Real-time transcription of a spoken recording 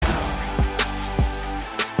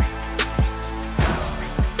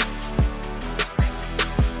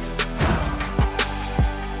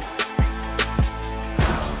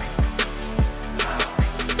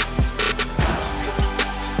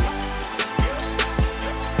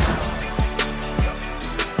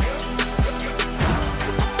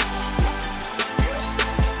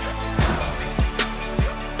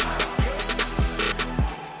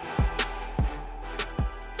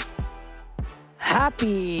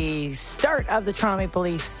the start of the Toronto Maple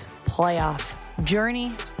Leafs playoff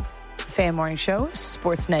journey. It's the Fan Morning Show,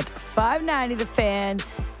 Sportsnet 590, The Fan.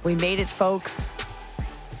 We made it, folks.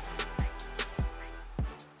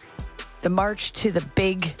 The march to the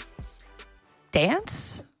big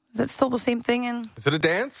dance? Is that still the same thing? Is it a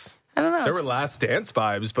dance? I don't know. There were Last Dance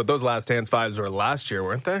vibes, but those Last Dance vibes were last year,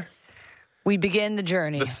 weren't they? We begin the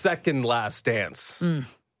journey. The second Last Dance.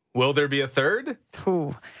 Will there be a third?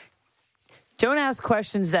 Ooh. Don't ask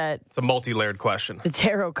questions that... It's a multi-layered question. The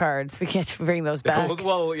tarot cards, we can't bring those back.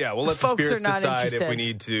 Well, yeah, we'll let the Folks spirits are not decide interested. if we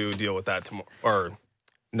need to deal with that tomorrow or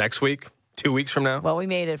next week, 2 weeks from now. Well, we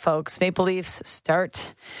made it, folks. Maple Leafs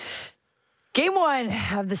start Game 1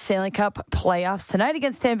 of the Stanley Cup playoffs tonight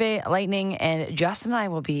against Tampa Bay Lightning, and Justin and I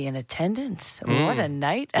will be in attendance. What a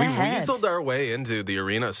night ahead. We weaseled our way into the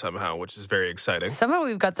arena somehow, which is very exciting. Somehow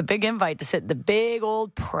we've got the big invite to sit in the big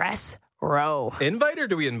old press row. Invite, or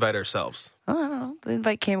do we invite ourselves? I don't know. The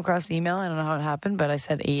invite came across email. I don't know how it happened, but I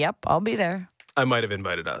said, yep, I'll be there. I might have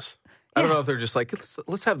invited us. I don't know if they're just like,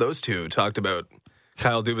 let's have those two talked about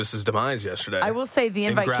Kyle Dubas's demise yesterday. I will say the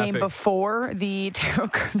invite came before the tarot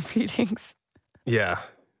card readings. Yeah,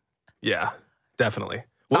 definitely.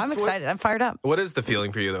 I'm excited. I'm fired up. What is the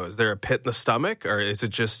feeling for you, though? Is there a pit in the stomach, or is it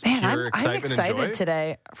just Man, pure I'm excitement excited and joy?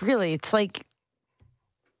 today. Really, it's like...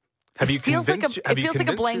 Have you It feels convinced? like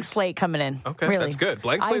a blank slate coming in. Okay, really. that's good.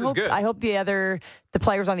 Blank slate is good. I hope the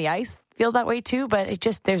players on the ice feel that way too. But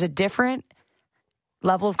there's a different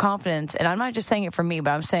level of confidence, and I'm not just saying it for me,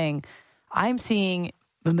 but I'm seeing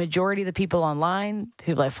the majority of the people online,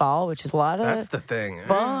 people I follow, which is a lot of. That's the thing.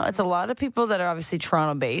 Well, it's a lot of people that are obviously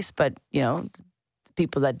Toronto based, but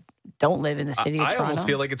people that don't live in the city of Toronto. I almost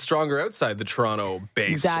feel like it's stronger outside the Toronto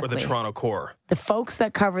base or the Toronto core. The folks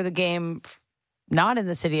that cover the game, not in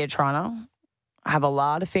the city of Toronto, have a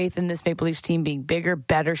lot of faith in this Maple Leafs team being bigger,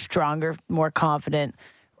 better, stronger, more confident,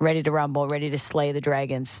 ready to rumble, ready to slay the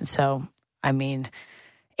Dragons. And so, I mean,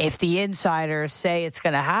 if the insiders say it's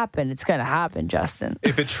going to happen, it's going to happen, Justin.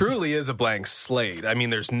 If it truly is a blank slate, I mean,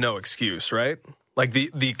 there's no excuse, right? Like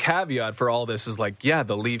the caveat for all this is like, yeah,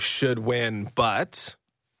 the Leafs should win, but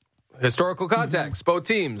historical context, both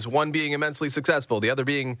teams, one being immensely successful, the other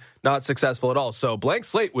being not successful at all. So blank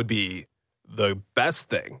slate would be the best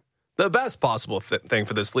thing, the best possible thing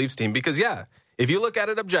for this Leafs team. Because, yeah, if you look at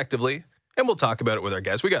it objectively, and we'll talk about it with our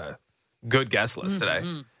guests, we got a good guest list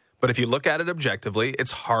today. But if you look at it objectively,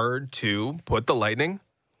 it's hard to put the Lightning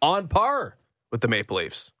on par with the Maple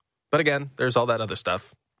Leafs. But again, there's all that other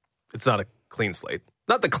stuff. It's not a clean slate.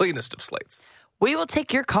 Not the cleanest of slates. We will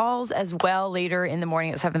take your calls as well later in the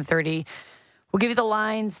morning at 7:30. We'll give you the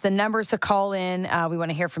lines, the numbers to call in. We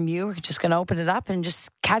want to hear from you. We're just going to open it up and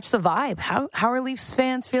just catch the vibe. How are Leafs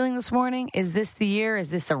fans feeling this morning? Is this the year?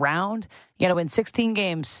 Is this the round? You got to win 16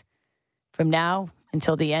 games from now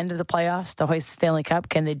until the end of the playoffs to hoist the Stanley Cup.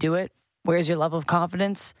 Can they do it? Where's your level of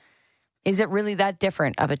confidence? Is it really that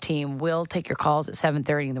different of a team? We'll take your calls at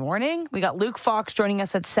 7:30 in the morning. We got Luke Fox joining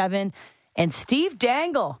us at 7, and Steve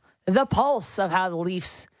Dangle, the pulse of how the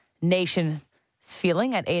Leafs Nation is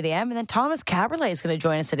feeling at 8 a.m. And then Thomas Caberlet is going to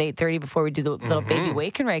join us at 8:30 before we do the little baby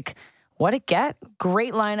wake and rake. What a get.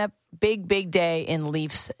 Great lineup. Big day in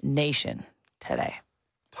Leafs Nation today.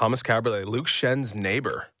 Thomas Caberlet, Luke Schen's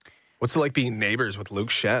neighbor. What's it like being neighbors with Luke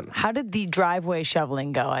Schenn? How did the driveway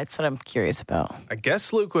shoveling go? That's what I'm curious about. I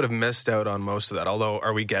guess Luke would have missed out on most of that. Although,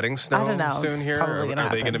 are we getting snow I don't know. soon It's here? probably gonna Are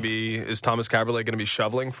they happen. going to be? Is Thomas Caberlet going to be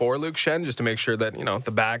shoveling for Luke Schenn just to make sure that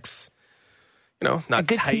the backs, not A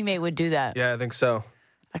good tight? teammate would do that. Yeah, I think so.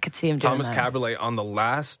 I could see him doing Thomas that. Caberlet on the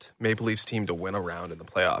last Maple Leafs team to win a round in the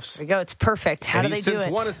playoffs. There we go. It's perfect. How And do they he's do since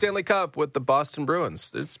it? won a Stanley Cup with the Boston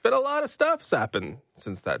Bruins. It's been a lot of stuff has happened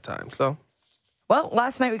since that time. So. Well,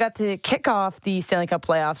 last night we got to kick off the Stanley Cup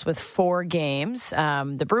playoffs with 4 games.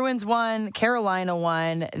 The Bruins won, Carolina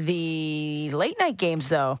won. The late night games,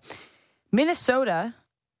 though, Minnesota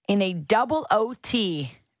in a double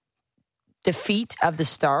OT defeat of the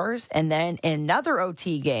Stars, and then in another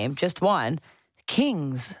OT game, just one,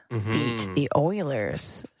 Kings beat the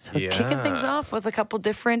Oilers. So kicking things off with a couple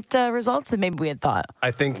different results than maybe we had thought.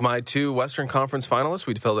 I think my 2 Western Conference finalists,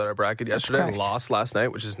 we'd filled out our bracket yesterday and correct. lost last night,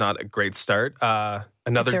 which is not a great start.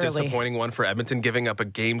 Another It's early. disappointing one for Edmonton, giving up a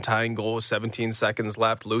game-tying goal with 17 seconds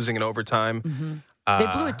left, losing in overtime. They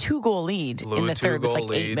blew a 2-goal lead in the third with like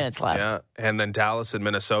 8 minutes left. Yeah, and then Dallas and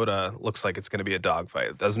Minnesota looks like it's going to be a dogfight.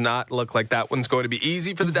 It does not look like that one's going to be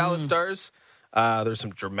easy for the Dallas Stars. There's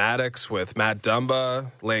some dramatics with Matt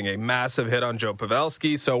Dumba laying a massive hit on Joe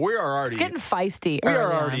Pavelski. So we are already It's getting feisty. we are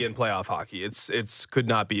early already on. in playoff hockey. It's could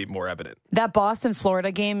not be more evident. That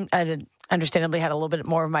Boston-Florida game, understandably had a little bit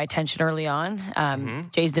more of my attention early on.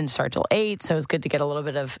 Jays didn't start till 8, so it was good to get a little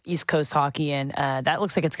bit of East Coast hockey in. That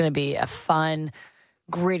looks like it's going to be a fun,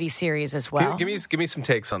 gritty series as well. Give me some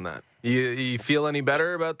takes on that. You feel any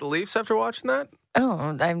better about the Leafs after watching that?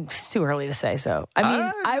 Oh, it's too early to say so. I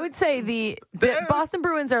mean, I would say the Boston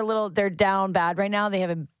Bruins are they're down bad right now. They have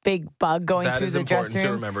a big bug going through the dressing room. That is important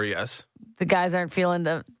to remember, yes. The guys aren't feeling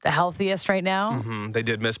the healthiest right now. They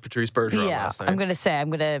did miss Patrice Bergeron last night. I'm going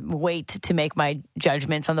to wait to make my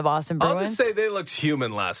judgments on the Boston Bruins. I'll just say they looked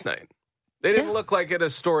human last night. They didn't look like an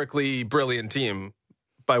historically brilliant team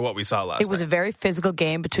by what we saw last night. It was a very physical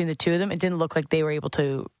game between the two of them. It didn't look like they were able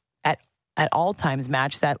to, at all times,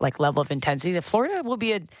 match that level of intensity. The Florida will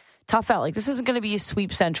be a tough out. This isn't going to be a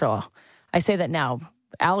sweep central. I say that now.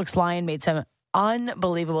 Alex Lyon made some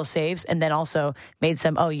unbelievable saves, and then also made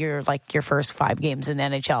some, your first 5 games in the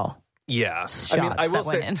NHL. Yeah. I will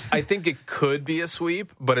say, I think it could be a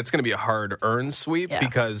sweep, but it's going to be a hard-earned sweep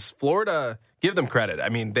because Florida, give them credit. I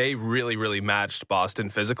mean, they really, really matched Boston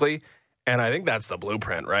physically, and I think that's the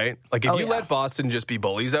blueprint, right? If you let Boston just be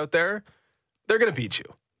bullies out there, they're going to beat you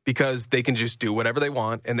because they can just do whatever they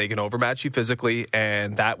want and they can overmatch you physically,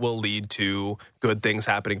 and that will lead to good things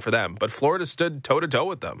happening for them. But Florida stood toe-to-toe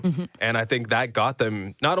with them, and I think that got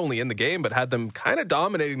them not only in the game, but had them kind of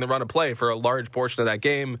dominating the run of play for a large portion of that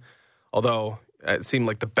game, although it seemed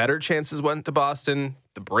like the better chances went to Boston,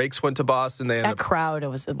 the breaks went to Boston. That crowd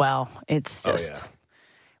was, it's just...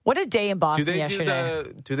 What a day in Boston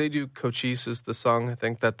yesterday. Do they do Cochise is the song, I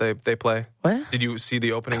think, that they play? What? Did you see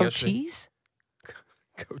the opening yesterday? Cochise?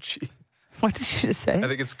 Cochise. What did you just say? I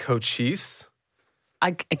think it's Cochise.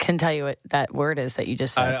 I can tell you what that word is that you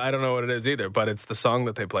just said. I don't know what it is either, but it's the song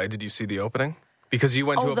that they play. Did you see the opening? Because you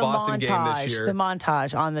went to a Boston game this year. The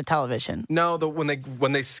montage on the television. No, when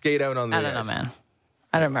they skate out on the I don't know, man.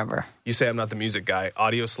 I don't remember. You say I'm not the music guy.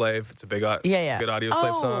 Audio Slave. It's a big, it's a good Audio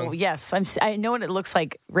Slave song. Oh, yes. I know what it looks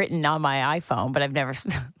like written on my iPhone, but I've never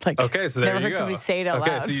okay, so there never you heard go. somebody say it out loud.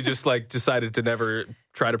 Okay, so you just decided to never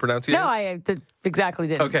try to pronounce it? No, I exactly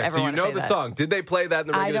didn't. Okay, so you know the song. Did they play that in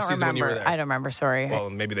the regular season when you were there? I don't remember. Sorry. Well,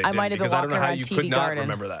 maybe they didn't, because I don't know how you could not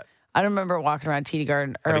remember that. I don't remember walking around TD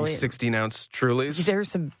Garden early. Having 16-ounce Trulies. There were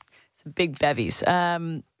some big bevies.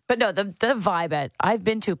 But no, the vibe I've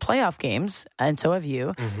been to playoff games, and so have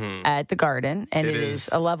you, at the Garden, and it is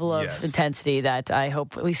a level of intensity that I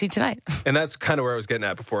hope we see tonight. And that's kind of where I was getting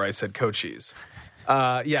at before I said Cochise.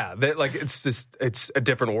 It's a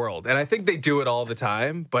different world. And I think they do it all the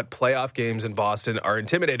time, but playoff games in Boston are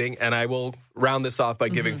intimidating, and I will round this off by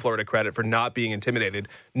giving Florida credit for not being intimidated,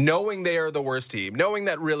 knowing they are the worst team, knowing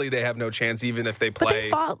that really they have no chance even if they play but they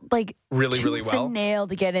fought, really, really well. And nail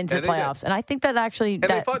to get into the playoffs, and I think that actually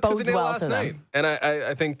that bodes well to them. And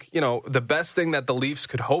I think, the best thing that the Leafs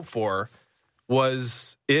could hope for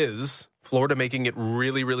is Florida making it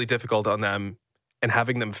really, really difficult on them and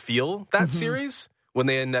having them feel that series when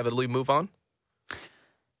they inevitably move on?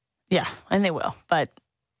 Yeah, and they will. But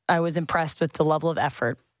I was impressed with the level of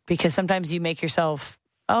effort because sometimes you make yourself,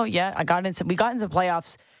 we got into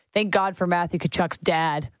playoffs. Thank God for Matthew Tkachuk's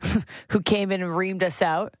dad who came in and reamed us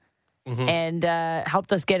out and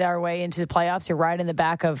helped us get our way into the playoffs. You're right in the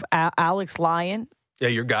back of Alex Lyon. Yeah,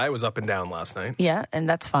 your guy was up and down last night. Yeah, and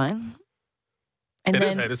that's fine. And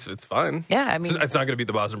it's fine. Yeah, I mean, it's not going to beat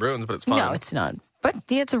the Boston Bruins, but it's fine. No, it's not. But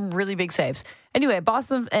he had some really big saves. Anyway,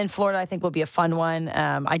 Boston and Florida, I think, will be a fun one.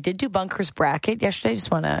 I did do Bunker's bracket yesterday.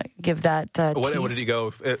 Just want to give that. What did he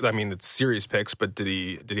go? I mean, it's serious picks, but did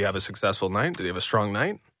he have a successful night? Did he have a strong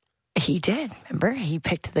night? He did. Remember, he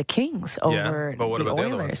picked the Kings over but what the about Oilers.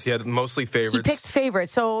 The other ones? He had mostly favorites. He picked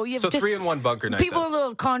favorites. So 3-1 Bunker night. People are a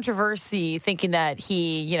little controversy thinking that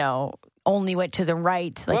he, only went to the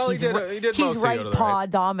right. He did he's right paw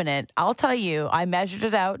dominant. I'll tell you, I measured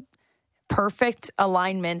it out. Perfect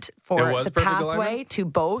alignment for the pathway to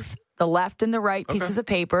both the left and the right pieces of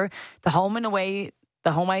paper, the home and away,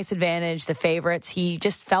 the home ice advantage, the favorites. He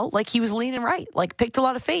just felt like he was leaning right, picked a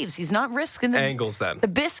lot of faves. He's not risking the angles then. The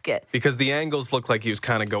biscuit. Because the angles looked like he was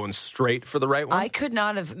kind of going straight for the right one. I could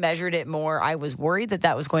not have measured it more. I was worried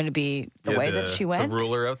that was going to be the way that she went. The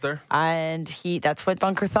ruler out there. And that's what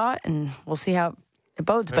Bunker thought, and we'll see how it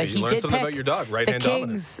bodes. But he did something about your dog, the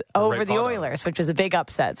Kings over the Oilers, which was a big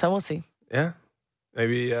upset. So we'll see. Yeah.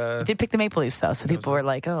 Maybe. He did pick the Maple Leafs, though, so people were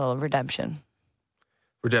like, oh, redemption.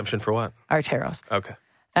 Redemption for what? Arteros. Okay.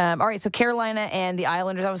 All right, so Carolina and the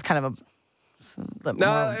Islanders, that was kind of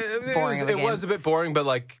boring. It was a bit boring,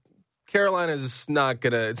 but Carolina's not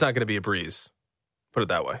it's not gonna be a breeze. Put it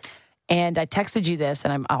that way. And I texted you this,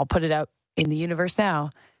 and I'll put it out in the universe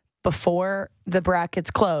now. Before the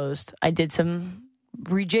brackets closed, I did some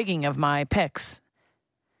rejigging of my picks.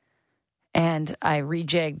 and I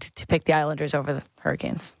rejigged to pick the Islanders over the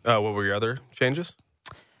Hurricanes. What were your other changes?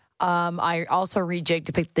 I also rejigged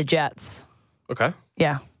to pick the Jets. Okay.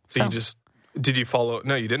 Yeah. So you just, did you follow?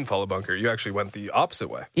 No, you didn't follow Bunker. You actually went the opposite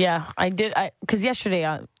way. Yeah, I did. Because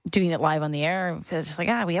yesterday, doing it live on the air, I was just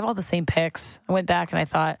like, we have all the same picks. I went back and I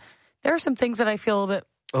thought, there are some things that I feel a little bit.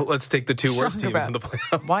 Well, let's take the two worst teams about. in the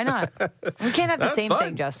playoffs. Why not? We can't have the same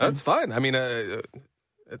thing, Justin. That's fine. I mean,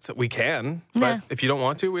 we can, but if you don't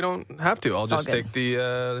want to, we don't have to. I'll just take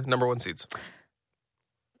the number one seeds.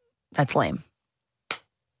 That's lame.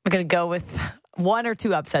 I'm going to go with one or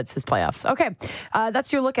two upsets this playoffs. Okay,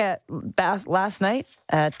 that's your look at last night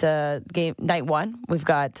at game night one. We've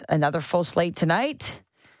got another full slate tonight.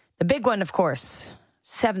 The big one, of course,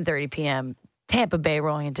 7:30 p.m. Tampa Bay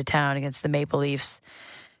rolling into town against the Maple Leafs.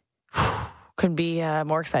 Couldn't be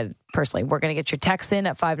more excited, personally. We're going to get your texts in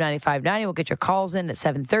at 590-590. We'll get your calls in at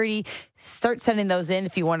 7:30. Start sending those in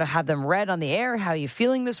if you want to have them read on the air. How are you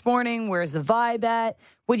feeling this morning? Where's the vibe at?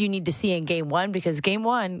 What do you need to see in Game 1? Because Game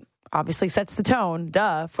 1 obviously sets the tone,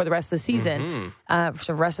 for the rest of the season. For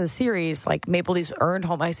the rest of the series, like Maple Leafs earned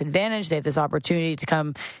home ice advantage. They have this opportunity to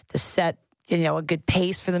come to set a good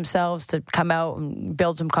pace for themselves, to come out and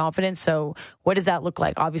build some confidence. So what does that look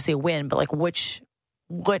like? Obviously a win, but like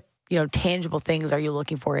what tangible things are you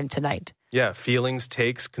looking for in tonight? Yeah, feelings,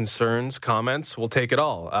 takes, concerns, comments. We'll take it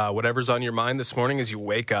all. Whatever's on your mind this morning as you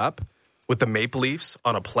wake up with the Maple Leafs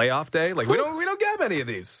on a playoff day. Like we don't get many of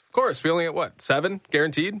these. Of course, we only get 7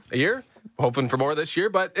 guaranteed a year. Hoping for more this year,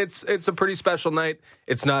 but it's a pretty special night.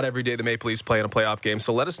 It's not every day the Maple Leafs play in a playoff game.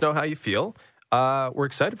 So let us know how you feel. We're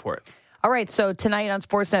excited for it. All right, so tonight on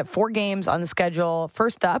Sportsnet, 4 games on the schedule.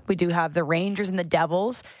 First up, we do have the Rangers and the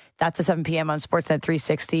Devils. That's at 7 p.m. on Sportsnet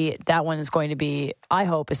 360. That one is going to be, I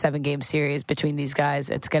hope, a 7-game series between these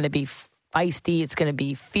guys. It's going to be feisty. It's going to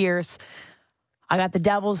be fierce. I got the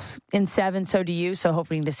Devils in 7, so do you. So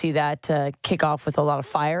hoping to see that kick off with a lot of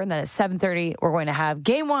fire. And then at 7:30, we're going to have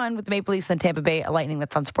Game 1 with the Maple Leafs and Tampa Bay Lightning.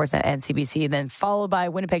 That's on Sportsnet and CBC. Then followed by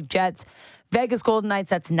Winnipeg Jets, Vegas Golden Knights.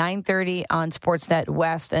 That's 9:30 on Sportsnet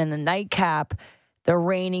West. And in the nightcap, the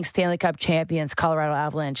reigning Stanley Cup champions, Colorado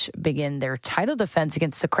Avalanche, begin their title defense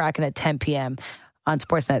against the Kraken at 10 p.m. on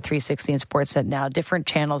Sportsnet 360 and Sportsnet Now. Different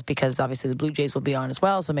channels because obviously the Blue Jays will be on as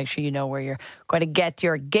well. So make sure you know where you're going to get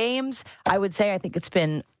your games. I would say I think it's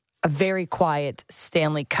been a very quiet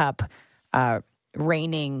Stanley Cup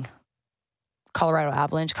reigning Colorado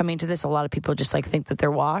Avalanche coming into this. A lot of people just think that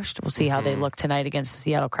they're washed. We'll see how they look tonight against the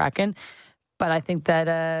Seattle Kraken. But I think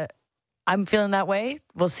that I'm feeling that way.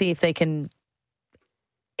 We'll see if they can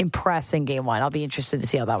impress in Game 1. I'll be interested to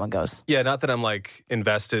see how that one goes. Yeah, not that I'm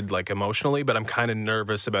invested emotionally, but I'm kind of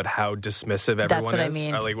nervous about how dismissive everyone is. That's what I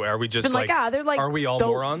mean. Are we just they're are we all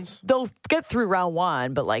morons? They'll get through round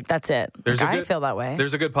 1, but that's it. I feel that way.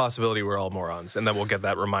 There's a good possibility we're all morons, and then we'll get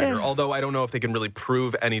that reminder. Yeah. Although I don't know if they can really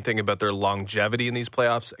prove anything about their longevity in these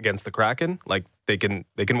playoffs against the Kraken. They can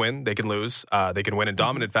win, they can lose, they can win in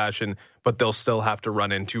dominant fashion, but they'll still have to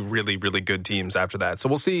run into really, really good teams after that. So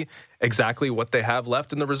we'll see exactly what they have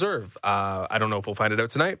left in the reserve. I don't know if we'll find that out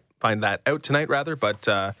tonight, but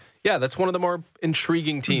that's one of the more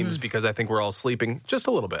intriguing teams because I think we're all sleeping just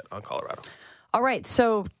a little bit on Colorado. All right,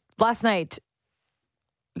 so last night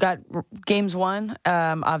we got Games 1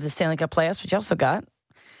 of the Stanley Cup playoffs, but you also got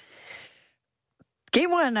Game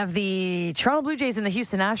 1 of the Toronto Blue Jays and the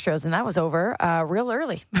Houston Astros, and that was over real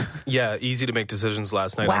early. Yeah, easy to make decisions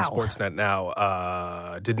last night on Sportsnet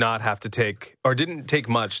Now. Didn't take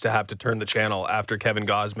much to have to turn the channel after Kevin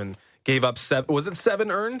Gausman gave up 7. Was it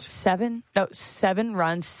 7 earned? 7? No, 7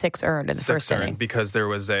 runs, 6 earned in the first inning. Because there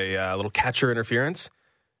was a little catcher interference.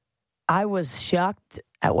 I was shocked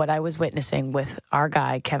at what I was witnessing with our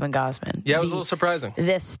guy, Kevin Gausman. Yeah, it was a little surprising.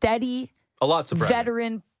 The steady, a lot surprising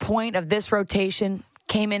veteran point of this rotation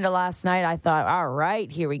came into last night. I thought, all right,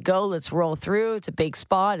 here we go. Let's roll through. It's a big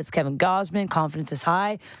spot. It's Kevin Gausman. Confidence is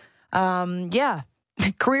high.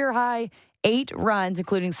 Career high, 8 runs,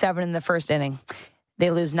 including 7 in the first inning. They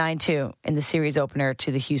lose 9-2 in the series opener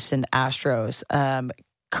to the Houston Astros.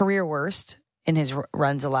 Career worst in his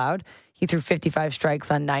runs allowed. He threw 55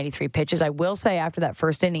 strikes on 93 pitches. I will say after that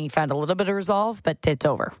first inning, he found a little bit of resolve, but it's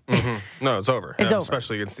over. No, it's over. It's over.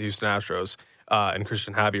 Especially against the Houston Astros and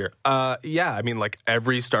Christian Javier.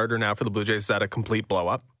 Every starter now for the Blue Jays is at a complete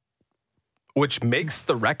blow-up, which makes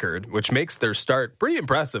their start pretty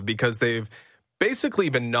impressive because they've basically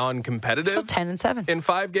been non-competitive. So 10-7 in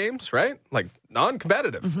 5 games, right?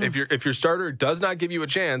 Non-competitive. If your starter does not give you a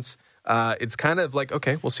chance, it's kind of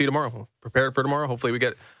okay, we'll see you tomorrow. We'll prepare for tomorrow. Hopefully we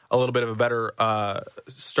get a little bit of a better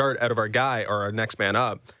start out of our guy or our next man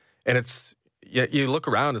up. And you look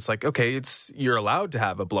around, it's like, okay, you're allowed to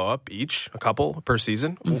have a blow up each, a couple per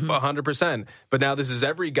season, 100%. But now this is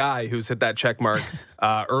every guy who's hit that check mark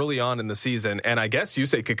early on in the season. And I guess you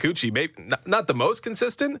say Kikuchi, maybe not the most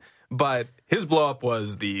consistent, but his blow up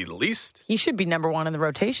was the least. He should be number one in the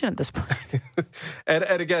rotation at this point. and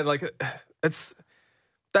again, like that's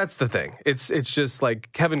the thing. It's just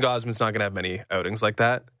like Kevin Gausman's not going to have many outings like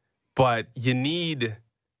that, but you need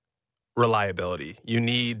reliability. You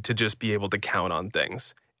need to just be able to count on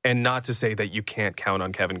things, and not to say that you can't count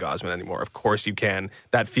on Kevin Gausman anymore. Of course you can.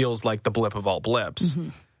 That feels like the blip of all blips.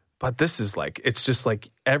 But this is like, it's just like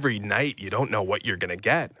every night you don't know what you're going to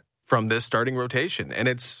get from this starting rotation. And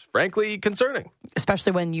it's frankly concerning.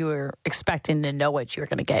 Especially when you were expecting to know what you were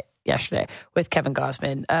going to get yesterday with Kevin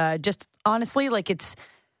Gausman. Just honestly, like it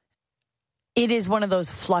is one of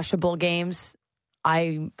those flushable games.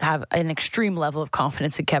 I have an extreme level of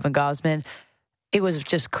confidence in Kevin Gausman. It was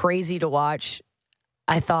just crazy to watch.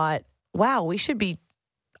 I thought, wow,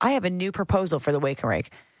 I have a new proposal for the Wake and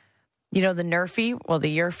Rake. You know, the Nerfy, well,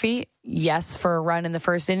 the Yerfy, yes, for a run in the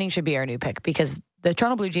first inning should be our new pick, because the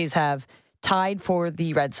Toronto Blue Jays have tied for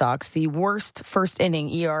the Red Sox the worst first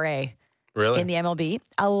inning ERA in the MLB.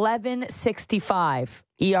 11.65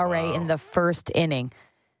 ERA in the first inning.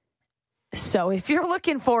 So if you're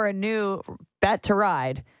looking for a new bet to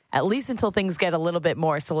ride, at least until things get a little bit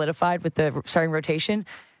more solidified with the starting rotation,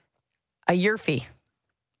 a Yerfy,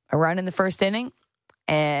 a run in the first inning,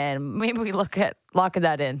 and maybe we locking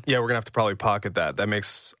that in. Yeah, we're going to have to probably pocket that. That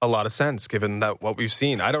makes a lot of sense given that what we've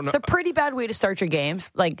seen. I don't know. It's a pretty bad way to start your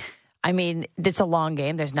games. Like, I mean, it's a long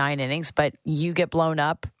game. There's 9 innings, but you get blown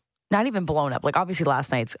up. Not even blown up. Like, obviously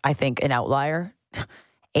last night's, I think, an outlier.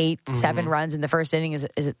 8, 7 runs in the first inning is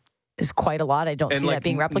quite a lot. I don't see that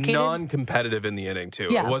being replicated. Non-competitive in the inning, too.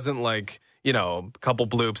 Yeah. It wasn't like, a couple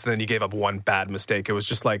bloops and then you gave up one bad mistake. It was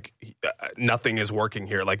just like, nothing is working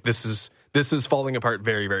here. Like, this is falling apart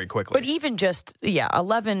very, very quickly. But even just,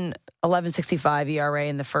 11.65 ERA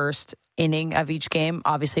in the first inning of each game.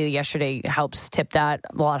 Obviously, yesterday helps tip that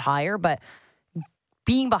a lot higher. But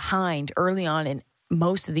being behind early on in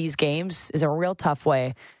most of these games is a real tough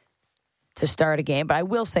way to start a game. But I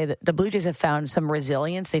will say that the Blue Jays have found some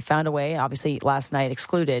resilience. They found a way, obviously last night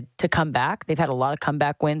excluded, to come back. They've had a lot of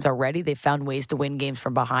comeback wins already. They've found ways to win games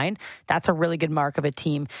from behind. That's a really good mark of a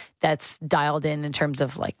team that's dialed in terms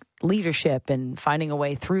of like leadership and finding a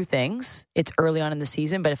way through things. It's early on in the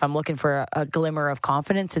season, but if I'm looking for a glimmer of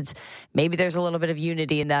confidence, it's maybe there's a little bit of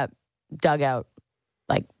unity in that dugout,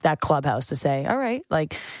 like that clubhouse, to say, all right,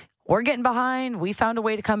 like, we're getting behind. We found a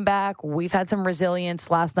way to come back. We've had some resilience.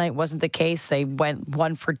 Last night wasn't the case. They went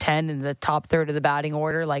 1 for 10 in the top third of the batting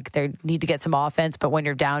order. Like, they need to get some offense. But when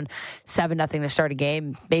you're down 7-0 to start a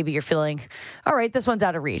game, maybe you're feeling, all right, this one's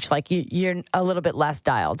out of reach. Like, you're a little bit less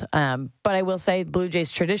dialed. But I will say Blue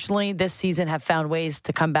Jays traditionally this season have found ways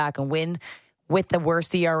to come back and win with the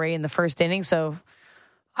worst ERA in the first inning. So,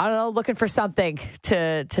 I don't know, looking for something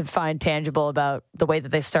to find tangible about the way that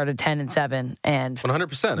they started 10-7 and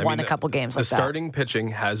 100%. won a couple games like that. The starting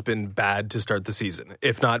pitching has been bad to start the season,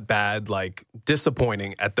 if not bad, like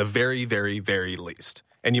disappointing at the very, very, very least.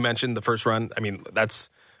 And you mentioned the first run. I mean,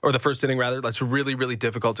 or the first inning rather. That's really, really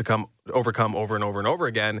difficult to overcome over and over and over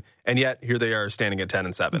again. And yet here they are standing at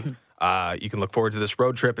 10-7. You can look forward to this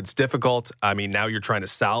road trip. It's difficult. I mean, now you're trying to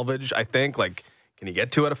salvage, I think, like, can you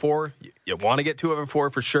get 2 out of 4? You want to get 2 out of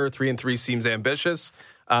 4 for sure. 3-3 seems ambitious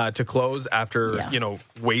to close after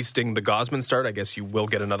wasting the Gausman start. I guess you will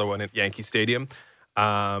get another one at Yankee Stadium.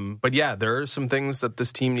 But yeah, there are some things that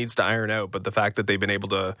this team needs to iron out. But the fact that they've been able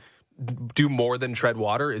to do more than tread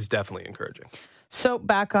water is definitely encouraging. So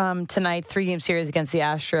back tonight, 3-game series against the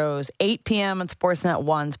Astros, 8 p.m. on Sportsnet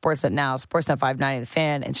 1, Sportsnet Now, Sportsnet 590 The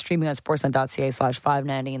Fan, and streaming on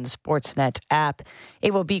sportsnet.ca/590 in the Sportsnet app.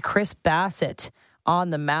 It will be Chris Bassitt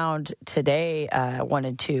on the mound today,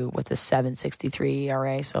 1-2 with a 7.63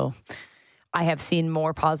 ERA. So I have seen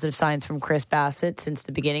more positive signs from Chris Bassitt since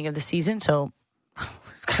the beginning of the season. So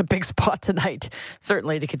it's got a big spot tonight,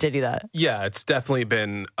 certainly, to continue that. Yeah, it's definitely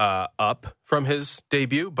been up from his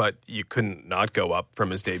debut, but you couldn't not go up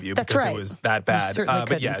from his debut. That's because right. It was that bad.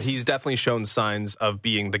 But yeah, he's definitely shown signs of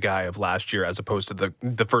being the guy of last year as opposed to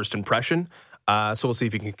the first impression. So we'll see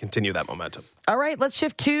if he can continue that momentum. All right, let's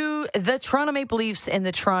shift to the Toronto Maple Leafs and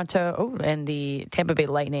the Tampa Bay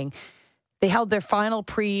Lightning. They held their final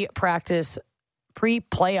pre-playoff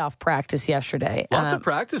practice yesterday. Lots of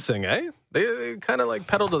practicing, eh? They kind of like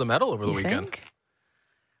pedal to the metal over the weekend.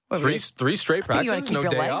 Three straight practices, you want to keep no your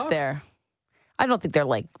day legs off. There. I don't think they're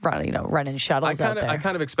like running shuttles out there. I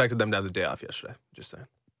kind of expected them to have the day off yesterday. Just saying.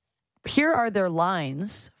 Here are their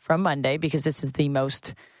lines from Monday, because this is the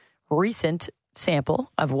most recent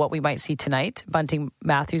sample of what we might see tonight. Bunting,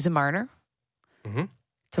 Matthews, and Marner. Mm-hmm.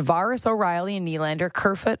 Tavares, O'Reilly, and Nylander.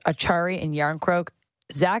 Kerfoot, Achari, and Yarncroke.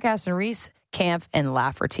 Zach Aston-Reese, Kampf, and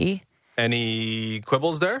Lafferty. Any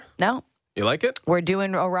quibbles there? No. You like it? We're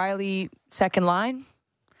doing O'Reilly second line.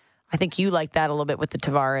 I think you like that a little bit with the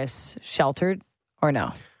Tavares sheltered, or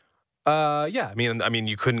no? Yeah. I mean,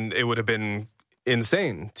 you couldn't. It would have been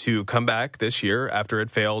insane to come back this year after it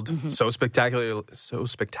failed so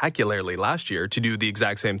spectacularly last year to do the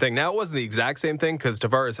exact same thing. Now, it wasn't the exact same thing because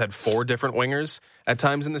Tavares had 4 different wingers at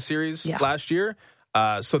times in the series last year.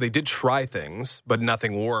 So they did try things, but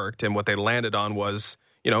nothing worked. And what they landed on was,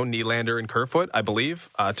 Nylander and Kerfoot, I believe,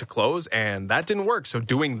 to close. And that didn't work. So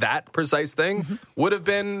doing that precise thing would have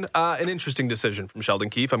been an interesting decision from Sheldon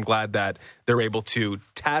Keefe. I'm glad that they're able to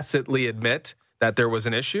tacitly admit that there was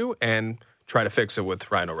an issue and try to fix it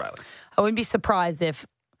with Ryan O'Reilly. I wouldn't be surprised if,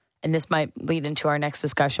 and this might lead into our next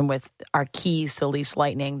discussion with our keys to Leafs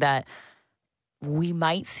Lightning, that we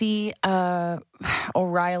might see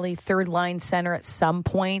O'Reilly third line center at some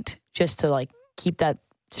point just to keep that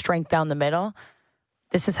strength down the middle.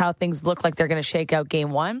 This is how things look like they're going to shake out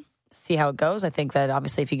game 1. See how it goes. I think that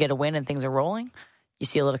obviously if you get a win and things are rolling, you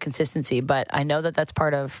see a little consistency, but I know that that's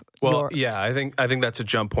part of I think that's a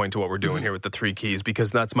jump point to what we're doing here with the 3 keys,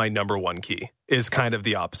 because that's my number 1 key is kind of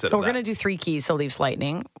the opposite So of we're going to do 3 keys to Leafs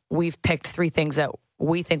Lightning. We've picked 3 things that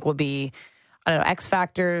we think will be, X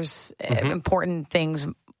factors, important things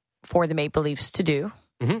for the Maple Leafs to do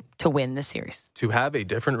to win this series. To have a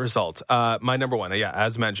different result. My number 1,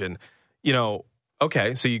 as mentioned,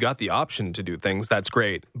 okay, so you got the option to do things. That's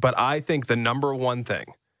great. But I think the number 1 thing,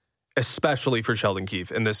 especially for Sheldon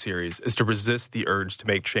Keefe in this series, is to resist the urge to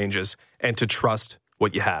make changes and to trust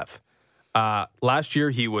what you have. Last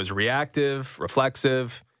year, he was reactive,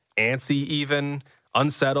 reflexive, antsy even,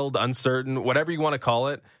 unsettled, uncertain, whatever you want to call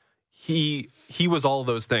it. He was all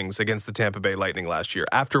those things against the Tampa Bay Lightning last year.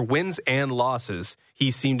 After wins and losses,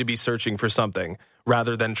 he seemed to be searching for something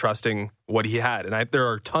rather than trusting what he had. And there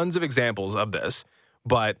are tons of examples of this,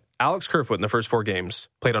 but Alex Kerfoot in the first 4 games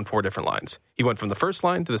played on 4 different lines. He went from the first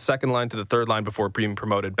line to the second line to the third line before being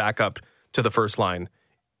promoted back up to the first line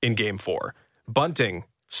in game 4. Bunting,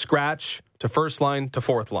 scratch to first line to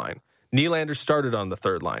fourth line. Nylander started on the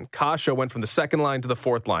third line. Kasha went from the second line to the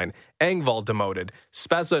fourth line. Engvall demoted.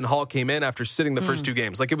 Spezza and Hall came in after sitting the first 2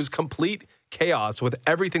 games. It was complete chaos with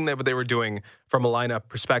everything that they were doing from a lineup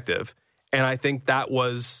perspective. And I think that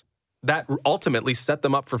ultimately set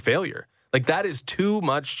them up for failure. That is too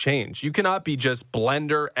much change. You cannot be just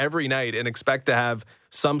blender every night and expect to have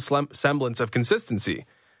some semblance of consistency.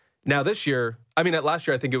 Now this year, last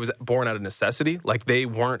year I think it was born out of necessity. They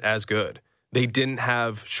weren't as good. They didn't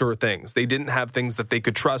have sure things. They didn't have things that they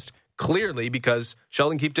could trust clearly because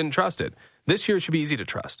Sheldon Keefe didn't trust it. This year it should be easy to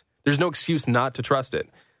trust. There's no excuse not to trust it.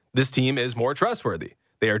 This team is more trustworthy.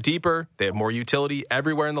 They are deeper. They have more utility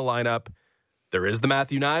everywhere in the lineup. There is the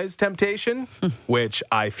Matthew Knies temptation, which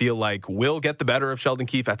I feel like will get the better of Sheldon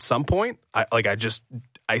Keefe at some point. I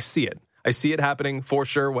see it. I see it happening for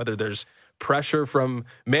sure, whether there's pressure from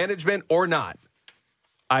management or not.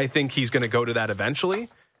 I think he's going to go to that eventually.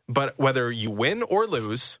 But whether you win or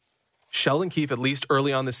lose, Sheldon Keefe, at least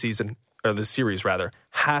early on this season, or the series rather,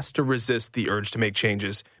 has to resist the urge to make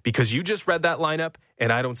changes because you just read that lineup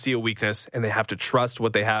and I don't see a weakness, and they have to trust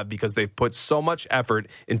what they have because they've put so much effort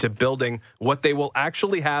into building what they will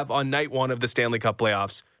actually have on night 1 of the Stanley Cup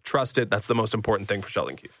playoffs. Trust it. That's the most important thing for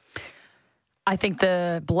Sheldon Keefe. I think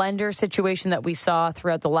the blender situation that we saw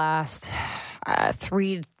throughout the last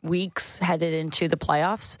 3 weeks headed into the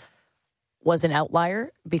playoffs was an outlier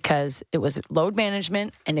because it was load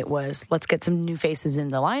management and it was let's get some new faces in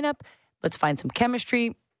the lineup. Let's find some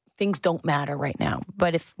chemistry. Things don't matter right now.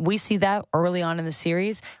 But if we see that early on in the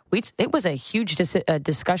series, it was a huge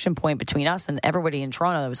discussion point between us and everybody in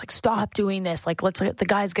Toronto. It was stop doing this. Let's let the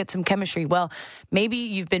guys get some chemistry. Well, maybe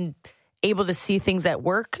you've been able to see things at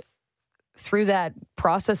work through that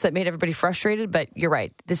process that made everybody frustrated. But you're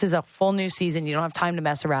right. This is a full new season. You don't have time to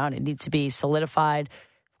mess around. It needs to be solidified.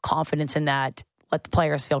 Confidence in that. Let the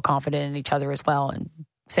players feel confident in each other as well and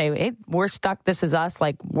say, hey, we're stuck. This is us.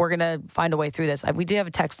 We're going to find a way through this. We did have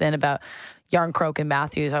a text in about Yarncroke and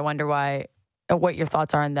Matthews. I wonder what your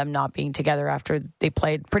thoughts are on them not being together after they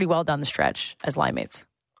played pretty well down the stretch as line mates.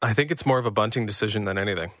 I think it's more of a Bunting decision than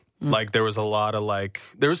anything. There was a lot of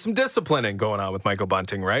there was some disciplining going on with Michael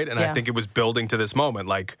Bunting, right? And I think it was building to this moment.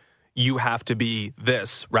 You have to be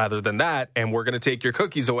this rather than that. And we're going to take your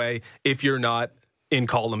cookies away if you're not in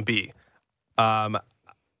column B.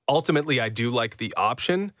 Ultimately, I do like the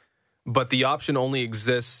option, but the option only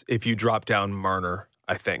exists if you drop down Marner,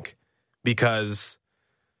 I think, because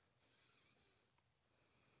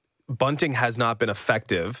Bunting has not been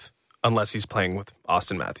effective unless he's playing with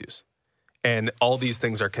Austin Matthews. And all these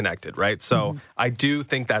things are connected, right? So I do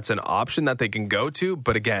think that's an option that they can go to.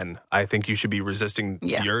 But again, I think you should be resisting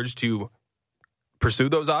the urge to pursue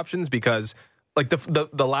those options, because like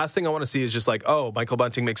the last thing I want to see is just like, oh, Michael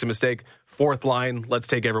Bunting makes a mistake. Fourth line, let's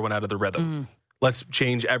take everyone out of the rhythm. Let's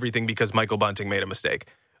change everything because Michael Bunting made a mistake.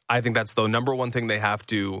 I think that's the number one thing they have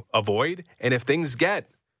to avoid. And if things get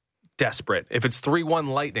desperate, if it's 3-1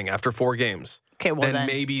 Lightning after 4 games, okay, well, then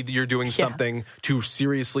maybe you're doing something to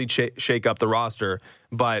seriously shake up the roster.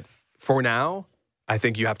 But for now, I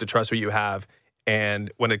think you have to trust what you have.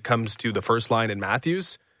 And when it comes to the first line and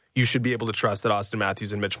Matthews, you should be able to trust that Austin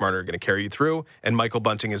Matthews and Mitch Marner are going to carry you through. And Michael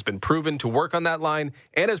Bunting has been proven to work on that line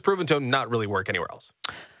and has proven to not really work anywhere else.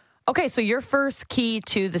 Okay, so your first key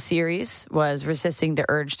to the series was resisting the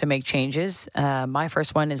urge to make changes. My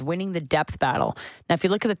first one is winning the depth battle. Now, if you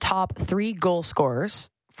look at the top 3 goal scorers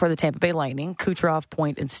for the Tampa Bay Lightning, Kucherov,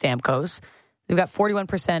 Point, and Stamkos, they've got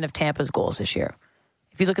 41% of Tampa's goals this year.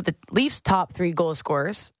 If you look at the Leafs' top 3 goal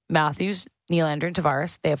scorers, Matthews, Nylander, and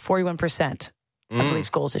Tavares, they have 41% of the Leafs'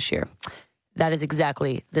 goals this year. That is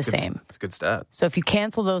exactly the same. It's a good stat. So if you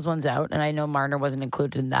cancel those ones out, and I know Marner wasn't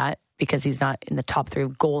included in that because he's not in the top 3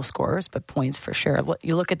 goal scorers, but points for sure.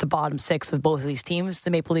 You look at the bottom 6 of both of these teams, the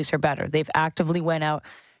Maple Leafs are better. They've actively went out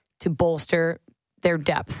to bolster their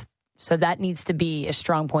depth. So that needs to be a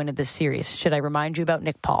strong point of this series. Should I remind you about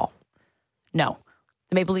Nick Paul? No.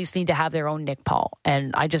 The Maple Leafs need to have their own Nick Paul.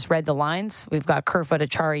 And I just read the lines. We've got Kerfoot,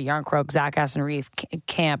 Achari, Yarncroke, Zach Aston-Reese,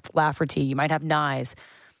 Camp, Lafferty. You might have Nyes.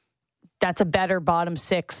 That's a better bottom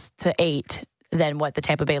 6 to 8 than what the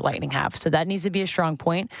Tampa Bay Lightning have. So that needs to be a strong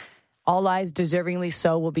point. All eyes, deservingly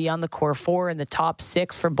so, will be on the core 4 and the top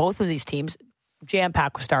 6 for both of these teams,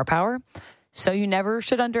 jam-packed with star power. So you never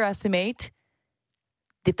should underestimate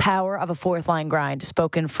the power of a fourth-line grind,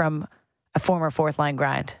 spoken from a former fourth-line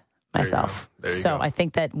grind myself. So I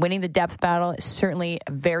think that winning the depth battle is certainly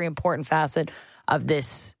a very important facet of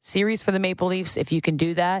this series for the Maple Leafs. If you can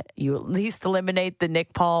do that, you at least eliminate the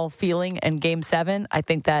Nick Paul feeling in Game 7. I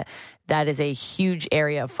think that that is a huge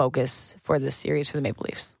area of focus for this series for the Maple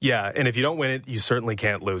Leafs. Yeah, and if you don't win it, you certainly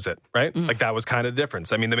can't lose it, right? Like, that was kind of the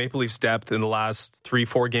difference. I mean, the Maple Leafs' depth in the last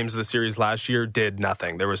 3-4 games of the series last year did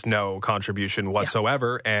nothing. There was no contribution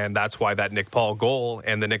whatsoever, and that's why that Nick Paul goal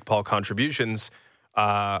and the Nick Paul contributions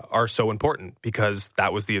are so important, because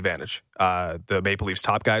that was the advantage. The Maple Leafs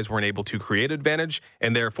top guys weren't able to create advantage,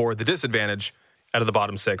 and therefore the disadvantage out of the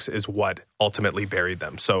bottom 6 is what ultimately buried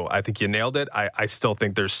them. So I think you nailed it. I still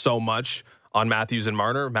think there's so much on Matthews and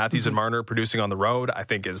Marner. Matthews and Marner producing on the road, I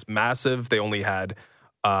think, is massive. They only had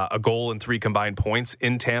a goal and 3 combined points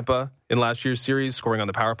in Tampa in last year's series. Scoring on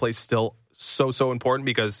the power play still so important,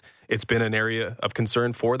 because it's been an area of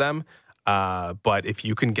concern for them. But if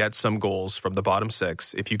you can get some goals from the bottom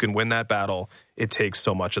 6, if you can win that battle, it takes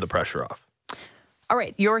so much of the pressure off. All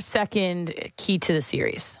right, your second key to the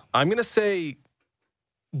series. I'm going to say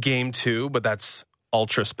Game 2, but that's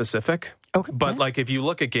ultra specific. Okay. But like, if you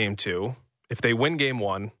look at Game 2, if they win Game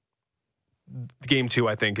 1, Game 2,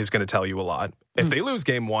 I think, is going to tell you a lot. If they lose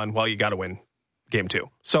Game 1, well, you got to win Game 2.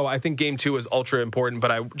 So I think Game 2 is ultra important,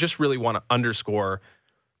 but I just really want to underscore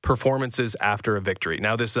performances after a victory.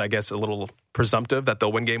 Now, this is, I guess, a little presumptive that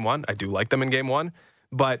they'll win Game 1. I do like them in Game 1,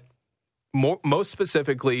 but most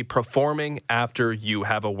specifically, performing after you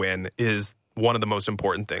have a win is one of the most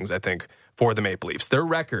important things, I think, for the Maple Leafs. Their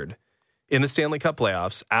record in the Stanley Cup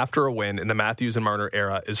playoffs after a win in the Matthews and Marner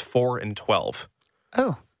era is 4-12.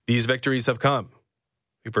 Oh. These victories have come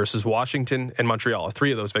versus Washington and Montreal.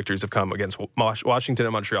 3 of those victories have come against Washington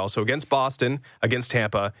and Montreal. So against Boston, against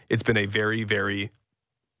Tampa, it's been a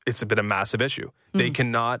it's been a massive issue. They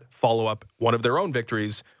cannot follow up one of their own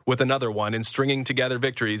victories with another one, and stringing together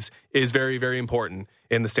victories is very, very important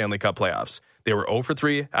in the Stanley Cup playoffs. They were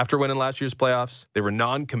 0-3 after winning last year's playoffs. They were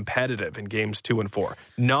non-competitive in games 2 and 4.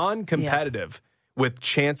 Non-competitive with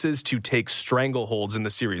chances to take strangleholds in the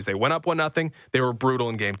series. They went up 1-0. They were brutal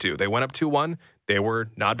in Game 2. They went up 2-1. They were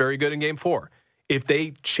not very good in Game 4. If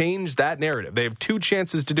they change that narrative, they have 2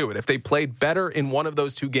 chances to do it. If they played better in one of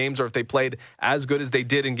those 2 games, or if they played as good as they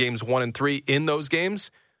did in Games 1 and 3 in those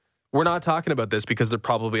games, we're not talking about this, because they're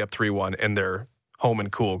probably up 3-1 and they're home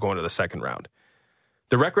and cool going to the second round.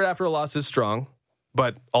 The record after a loss is strong,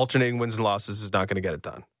 but alternating wins and losses is not going to get it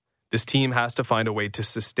done. This team has to find a way to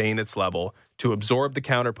sustain its level, to absorb the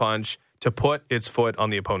counterpunch, to put its foot on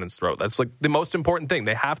the opponent's throat. That's like the most important thing.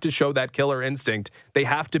 They have to show that killer instinct. They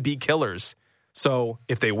have to be killers. So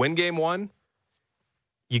if they win Game 1,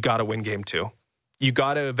 you got to win Game 2. You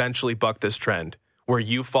got to eventually buck this trend where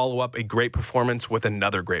you follow up a great performance with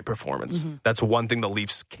another great performance. That's one thing the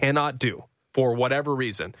Leafs cannot do for whatever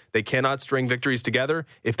reason. They cannot string victories together.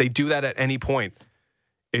 If they do that at any point,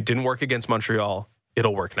 it didn't work against Montreal.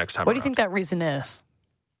 It'll work next time. What do you think that reason is?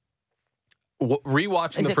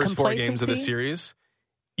 Rewatching the first 4 games of the series,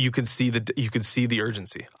 you could see the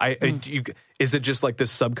urgency. Is it just like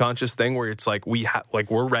this subconscious thing where it's like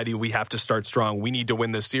we're ready, we have to start strong, we need to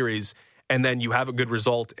win this series, and then you have a good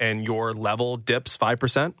result and your level dips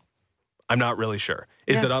 5%? I'm not really sure.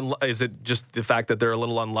 Is it just the fact that they're a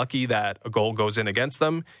little unlucky that a goal goes in against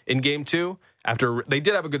them in Game 2? After they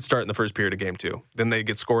did have a good start in the first period of Game 2, then they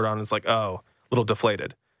get scored on. And it's like, oh, a little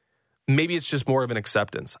deflated. Maybe it's just more of an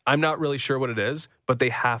acceptance. I'm not really sure what it is, but they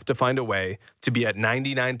have to find a way to be at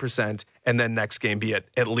 99% and then next game be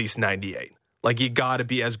at least 98. Like, you got to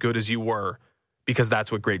be as good as you were, because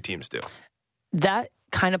that's what great teams do. That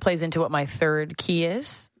kind of plays into what my third key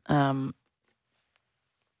is.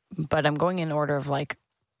 But I'm going in order of like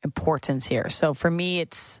importance here. So for me,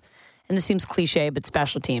 it's, and this seems cliche, but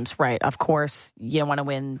special teams, right? Of course, you want to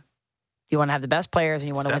win. You want to have the best players and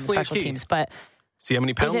you want to win the special teams. But see how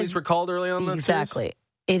many penalties were called early on? Exactly.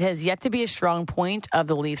 It has yet to be a strong point of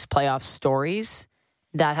the Leafs playoff stories.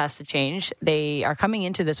 That has to change. They are coming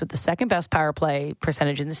into this with the second best power play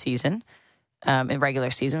percentage in the season, in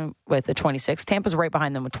regular season, with the 26. Tampa's right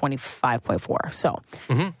behind them with 25.4. So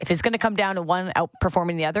if it's going to come down to one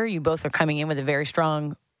outperforming the other, you both are coming in with a very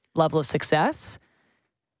strong level of success.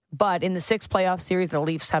 But in the 6 playoff series the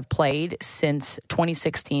Leafs have played since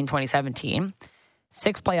 2016, 2017,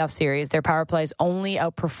 6 playoff series, their power plays only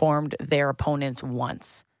outperformed their opponents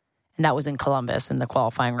once. And that was in Columbus in the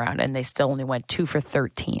qualifying round. And they still only went 2 for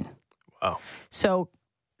 13. Wow. So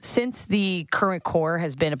since the current core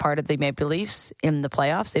has been a part of the Maple Leafs in the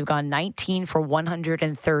playoffs, they've gone 19 for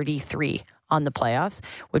 133 on the playoffs,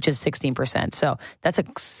 which is 16%. So that's a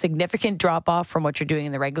significant drop-off from what you're doing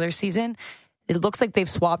in the regular season. It looks like they've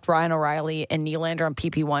swapped Ryan O'Reilly and Nylander on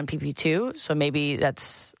PP1, PP2. So maybe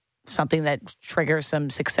that's something that triggers some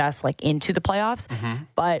success like into the playoffs.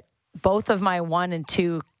 But both of my 1 and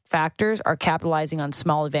 2 factors are capitalizing on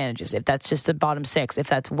small advantages. If that's just the bottom 6, if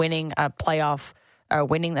that's winning a playoff or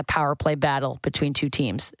winning the power play battle between 2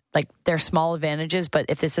 teams, like they're small advantages. But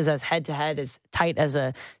if this is as head to head, as tight as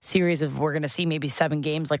a series of, we're going to see maybe 7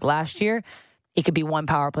 games like last year, it could be 1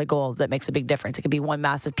 power play goal that makes a big difference. It could be 1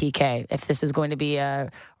 massive PK. If this is going to be a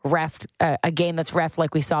game that's ref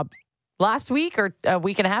like we saw last week or a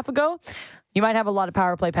week and a half ago, you might have a lot of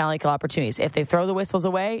power play penalty kill opportunities. If they throw the whistles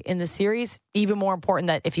away in the series, even more important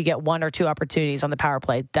that if you get 1 or 2 opportunities on the power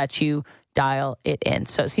play, that you dial it in.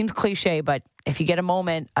 So it seems cliche, but if you get a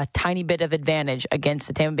moment, a tiny bit of advantage against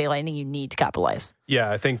the Tampa Bay Lightning, you need to capitalize.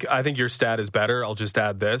 Yeah, I think your stat is better. I'll just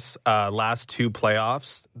add this. Last 2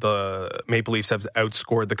 playoffs, the Maple Leafs have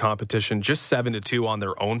outscored the competition just 7-2 on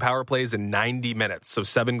their own power plays in 90 minutes. So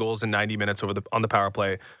 7 goals in 90 minutes on the power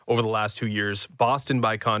play over the last 2 years. Boston,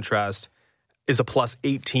 by contrast, is a plus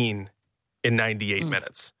 18 in 98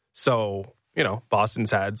 minutes. So,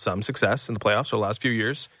 Boston's had some success in the playoffs for the last few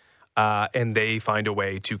years. And they find a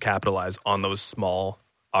way to capitalize on those small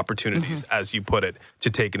opportunities, as you put it, to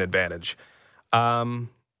take an advantage. Last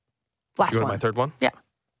one. My third one?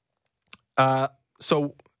 Yeah.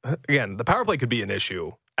 So, again, the power play could be an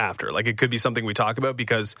issue after. Like, it could be something we talk about,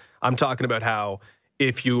 because I'm talking about how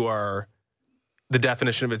if you are the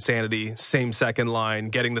definition of insanity, same second line,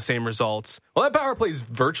 getting the same results. Well, that power play is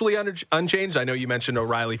virtually unchanged. I know you mentioned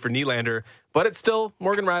O'Reilly for Nylander, but it's still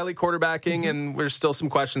Morgan Rielly quarterbacking, and there's still some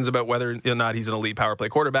questions about whether or not he's an elite power play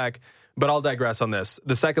quarterback. But I'll digress on this.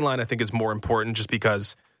 The second line, I think, is more important just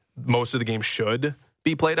because most of the game should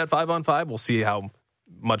be played at 5-on-5. We'll see how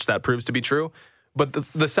much that proves to be true. But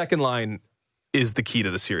the second line is the key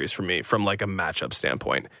to the series for me from like a matchup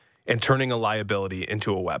standpoint, and turning a liability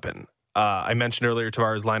into a weapon. I mentioned earlier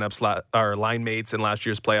Tavares' line mates in last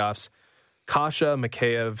year's playoffs. Kasha,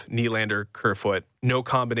 Mikheyev, Nylander, Kerfoot. No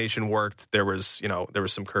combination worked. There was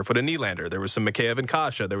some Kerfoot and Nylander. There was some Mikheyev and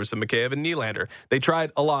Kasha. There was some Mikheyev and Nylander. They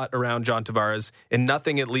tried a lot around John Tavares, and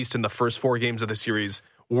nothing, at least in the first 4 games of the series,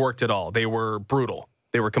 worked at all. They were brutal.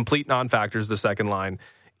 They were complete non-factors, the second line.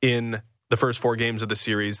 In the first 4 games of the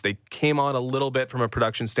series, they came on a little bit from a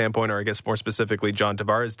production standpoint, or I guess more specifically, John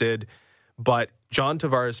Tavares did. But John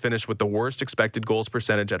Tavares finished with the worst expected goals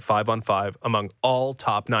percentage at 5-on-5 among all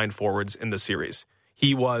top 9 forwards in the series.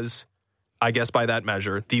 He was, I guess by that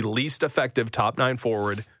measure, the least effective top 9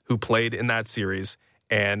 forward who played in that series.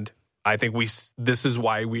 And I think this is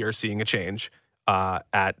why we are seeing a change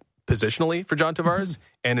at positionally for John Tavares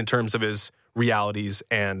and in terms of his realities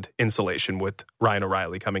and insulation with Ryan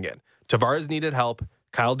O'Reilly coming in. Tavares needed help.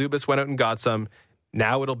 Kyle Dubas went out and got some.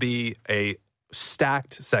 Now it'll be a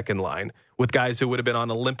stacked second line with guys who would have been on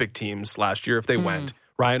Olympic teams last year if they went.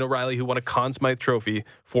 Ryan O'Reilly, who won a Conn Smythe Trophy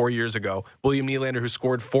 4 years ago. William Nylander, who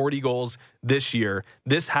scored 40 goals this year.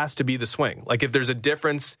 This has to be the swing. Like, if there's a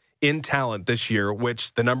difference in talent this year,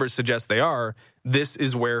 which the numbers suggest they are, this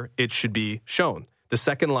is where it should be shown. The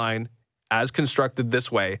second line, as constructed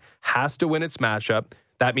this way, has to win its matchup.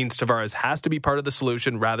 That means Tavares has to be part of the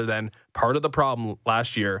solution rather than part of the problem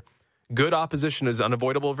last year. Good opposition is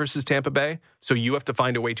unavoidable versus Tampa Bay, so you have to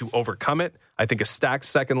find a way to overcome it. I think a stacked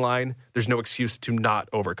second line, there's no excuse to not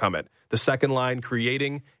overcome it. The second line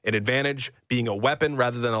creating an advantage, being a weapon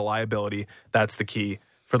rather than a liability, that's the key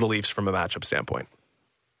for the Leafs from a matchup standpoint.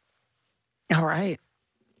 All right.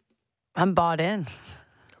 I'm bought in.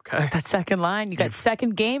 Okay. That second line. You got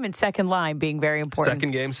second game and second line being very important.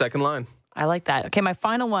 Second game, second line. I like that. Okay, my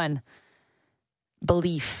final one.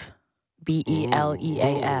 Belief.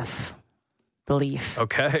 Beleaf. Belief.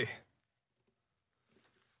 Okay.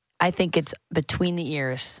 I think it's between the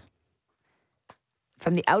ears.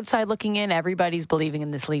 From the outside looking in, everybody's believing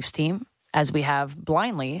in this Leafs team, as we have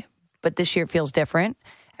blindly. But this year it feels different.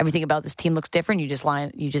 Everything about this team looks different. You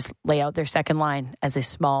just lay out their second line as a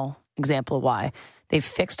small example of why. They've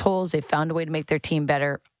fixed holes. They've found a way to make their team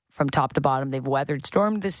better from top to bottom. They've weathered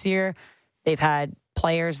storm this year. They've had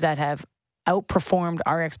players that have outperformed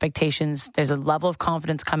our expectations. There's a level of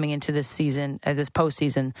confidence coming into this season, this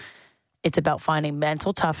postseason. It's about finding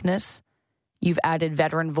mental toughness. You've added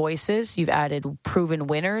veteran voices. You've added proven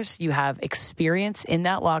winners. You have experience in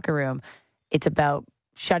that locker room. It's about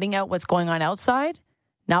shutting out what's going on outside,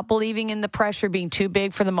 not believing in the pressure being too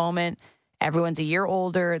big for the moment. Everyone's a year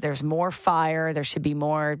older. There's more fire. There should be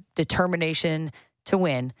more determination to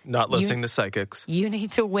win. Not listening to psychics. You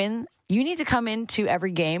need to win. You need to come into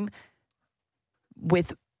every game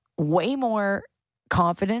with way more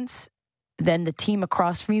confidence than the team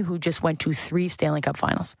across from you who just went to 3 Stanley Cup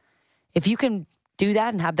finals. If you can do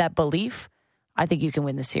that and have that belief, I think you can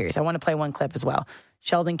win the series. I want to play one clip as well.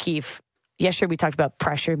 Sheldon Keefe, yesterday we talked about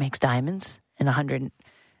pressure makes diamonds in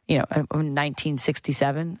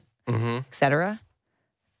 1967, et cetera.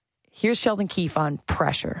 Here's Sheldon Keefe on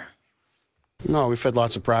pressure. No, we've had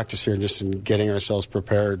lots of practice here just in getting ourselves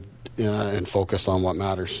prepared and focused on what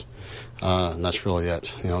matters. And that's really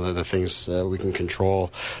it. They're the things we can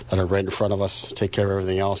control that are right in front of us. Take care of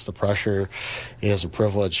everything else. The pressure is a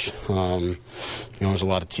privilege. There's a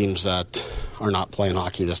lot of teams that are not playing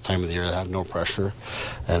hockey this time of the year that have no pressure,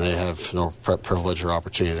 and they have no privilege or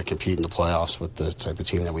opportunity to compete in the playoffs with the type of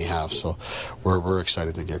team that we have. So we're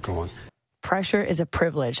excited to get going. Pressure is a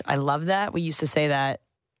privilege. I love that. We used to say that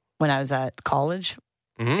when I was at college.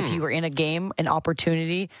 If you were in a game, an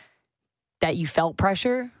opportunity that you felt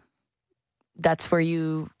pressure, that's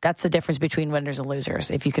the difference between winners and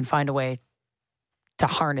losers. If you can find a way to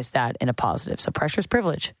harness that in a positive. So pressure is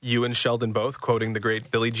privilege. You and Sheldon both quoting the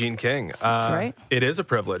great Billie Jean King. That's right. It is a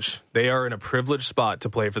privilege. They are in a privileged spot to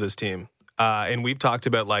play for this team. And we've talked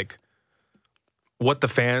about what the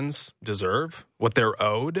fans deserve, what they're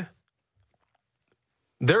owed.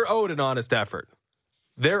 They're owed an honest effort.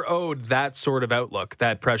 They're owed that sort of outlook,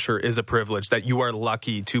 that pressure is a privilege, that you are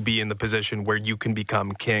lucky to be in the position where you can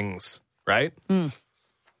become kings, right? Are you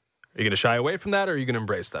going to shy away from that, or are you going to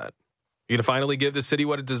embrace that? Are you going to finally give the city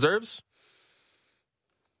what it deserves?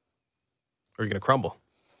 Or are you going to crumble?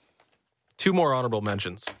 2 more honorable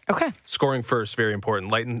mentions. Okay. Scoring first, very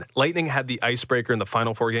important. Lightning had the icebreaker in the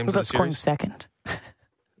final 4 games of the series. Scoring second?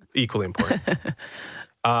 Equally important.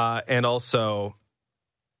 And also,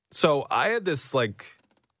 so I had this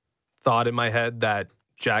thought in my head that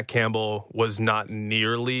Jack Campbell was not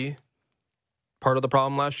nearly part of the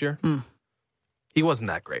problem last year. He wasn't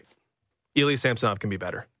that great. Ilya Samsonov can be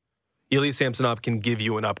better. Ilya Samsonov can give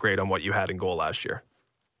you an upgrade on what you had in goal last year.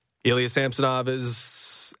 Ilya Samsonov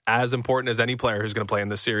is as important as any player who's going to play in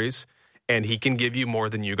this series, and he can give you more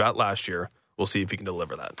than you got last year. We'll see if he can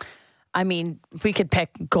deliver that. I mean, we could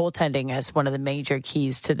pick goaltending as one of the major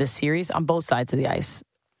keys to this series on both sides of the ice.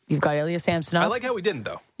 You've got Ilya Samsonov. I like how we didn't,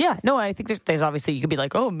 though. Yeah, no, I think there's obviously, you could be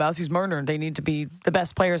like, oh, Matthews, Marner, they need to be the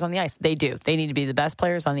best players on the ice. They do. They need to be the best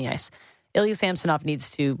players on the ice. Ilya Samsonov needs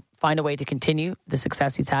to find a way to continue the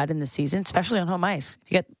success he's had in this season, especially on home ice.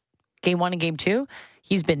 If you get game 1 and game 2,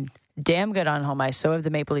 he's been damn good on home ice. So have the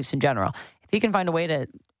Maple Leafs in general. If he can find a way to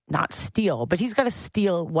not steal, but he's got to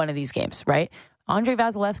steal one of these games, right? Andrei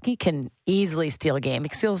Vasilevsky can easily steal a game. He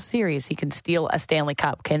can steal a series. He can steal a Stanley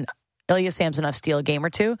Cup. Can Ilya Samsonov steal a game or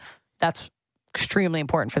 2? That's extremely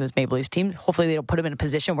important for this Maple Leafs team. Hopefully they don't put him in a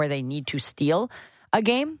position where they need to steal a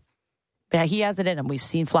game. But he has it in him. We've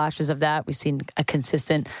seen flashes of that. We've seen a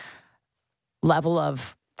consistent level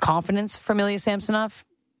of confidence from Ilya Samsonov.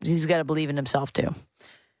 He's got to believe in himself too.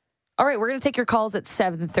 All right, we're going to take your calls at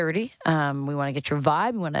 7:30. We want to get your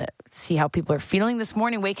vibe. We want to see how people are feeling this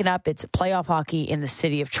morning. Waking up, it's playoff hockey in the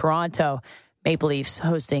city of Toronto. Maple Leafs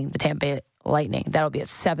hosting the Tampa Bay Lightning. That'll be at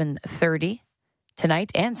 7:30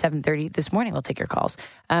 tonight and 7:30 this morning. We'll take your calls.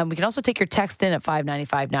 We can also take your text in at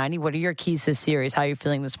 590-590. What are your keys to this series? How are you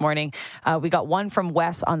feeling this morning? We got one from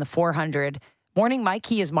Wes on the 400. Morning, my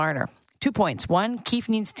key is Marner. 2 points. One, Keefe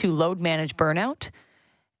needs to load manage burnout.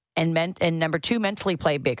 And number two, mentally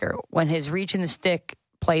play bigger. When his reach in the stick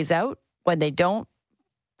plays out, when they don't,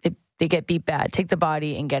 they get beat bad. Take the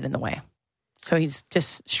body and get in the way. So he's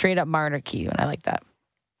just straight up Marner key, and I like that.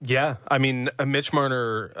 Yeah, I mean, Mitch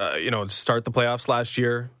Marner, to start the playoffs last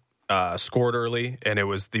year, scored early, and it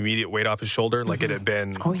was the immediate weight off his shoulder. Like it had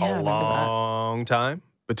been a long time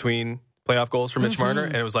between playoff goals for Mitch Marner,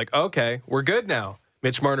 and it was like, okay, we're good now.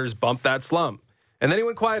 Mitch Marner's bumped that slump. And then he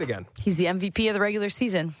went quiet again. He's the MVP of the regular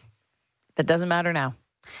season. That doesn't matter now.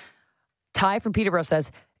 Ty from Peterborough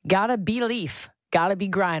says, gotta be Leaf, gotta be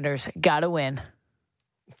Grinders, gotta win.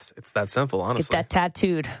 It's that simple, honestly. Get that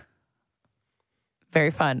tattooed.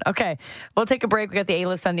 Very fun. Okay, we'll take a break. We got the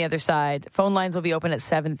A-list on the other side. Phone lines will be open at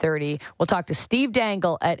 7:30. We'll talk to Steve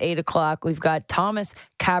Dangle at 8 o'clock. We've got Thomas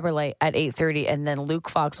Caberlet at 8:30, and then Luke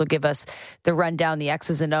Fox will give us the rundown, the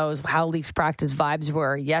X's and O's, how Leafs practice vibes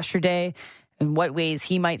were yesterday, in what ways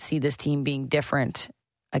he might see this team being different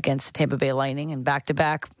against the Tampa Bay Lightning and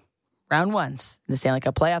back-to-back round ones in the Stanley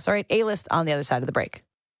Cup playoffs. All right, A-list on the other side of the break.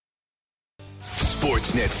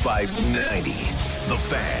 Sportsnet 590, The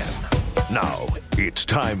Fan. Now it's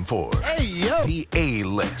time for the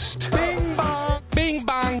A-list. Bing bong, bing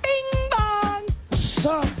bong, bing bong. What's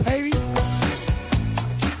up, baby?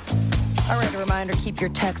 All right, a reminder, keep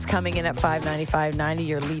your texts coming in at 590-590,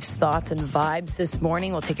 your Leafs thoughts and vibes this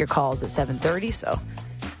morning. We'll take your calls at 7:30, so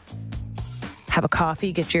have a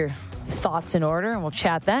coffee, get your thoughts in order, and we'll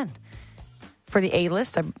chat then. For the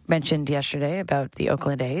A-list, I mentioned yesterday about the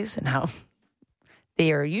Oakland A's and how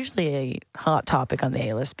they are usually a hot topic on the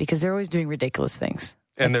A-list because they're always doing ridiculous things.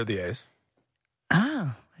 And they're the A's.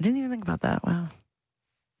 Oh, I didn't even think about that. Wow.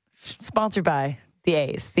 Sponsored by the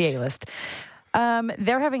A's, the A-list.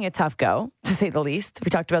 They're having a tough go, to say the least. We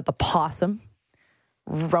talked about the possum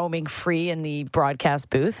roaming free in the broadcast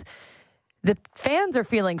booth. The fans are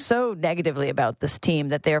feeling so negatively about this team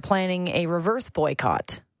that they are planning a reverse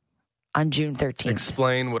boycott on June 13th.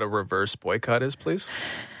 Explain what a reverse boycott is, please.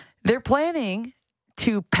 They're planning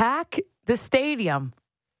to pack the stadium,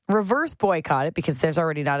 reverse boycott it because there's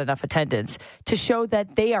already not enough attendance, to show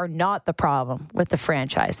that they are not the problem with the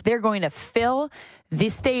franchise. They're going to fill the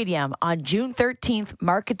stadium on June 13th,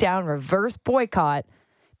 mark it down, reverse boycott,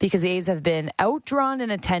 because the A's have been outdrawn in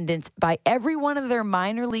attendance by every one of their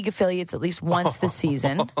minor league affiliates at least once this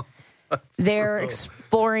season. They're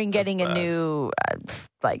exploring getting a new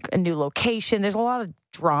location. There's a lot of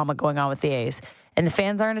drama going on with the A's, and the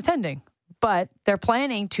fans aren't attending. But they're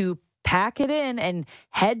planning to pack it in and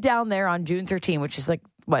head down there on June 13th, which is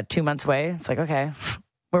 2 months away. It's like, okay,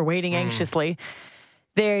 we're waiting anxiously.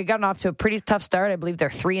 They gotten off to a pretty tough start. I believe they're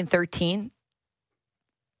 3-13.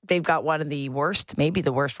 They've got one of the worst, maybe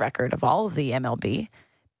the worst record of all of the MLB.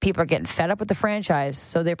 People are getting fed up with the franchise,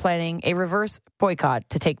 so they're planning a reverse boycott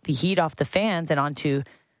to take the heat off the fans and onto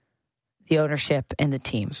the ownership and the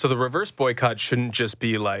team. So the reverse boycott shouldn't just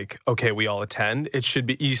be like, okay, we all attend. It should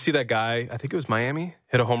be, you see that guy, I think it was Miami,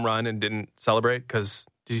 hit a home run and didn't celebrate because,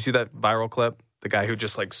 did you see that viral clip? The guy who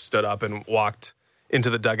just stood up and walked into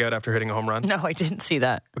the dugout after hitting a home run? No, I didn't see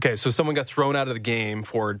that. Okay, so someone got thrown out of the game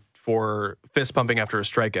for fist pumping after a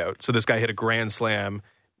strikeout. So this guy hit a grand slam,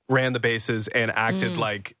 ran the bases, and acted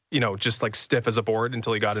just stiff as a board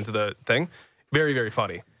until he got into the thing. Very, very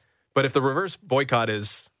funny. But if the reverse boycott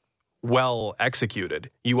is well executed,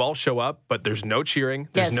 you all show up, but there's no cheering,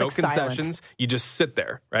 there's no concessions. Silent. You just sit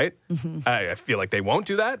there, right? Mm-hmm. I feel like they won't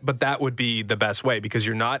do that, but that would be the best way because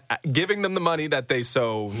you're not giving them the money that they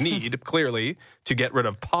so need, clearly, to get rid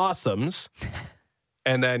of possums.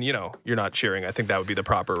 And then, you're not cheering. I think that would be the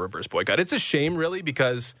proper reverse boycott. It's a shame, really,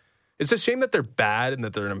 because it's a shame that they're bad and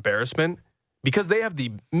that they're an embarrassment because they have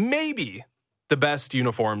maybe the best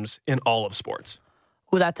uniforms in all of sports.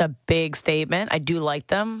 Well, that's a big statement. I do like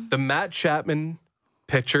them. The Matt Chapman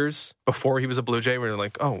pictures before he was a Blue Jay, where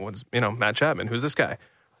like, oh, what's Matt Chapman? Who's this guy?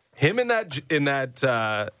 Him in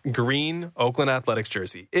that green Oakland Athletics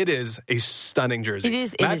jersey. It is a stunning jersey. It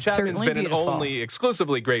is. Matt Chapman's been beautiful. in only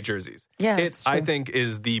exclusively great jerseys. Yeah, it, I think,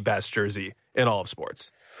 is the best jersey in all of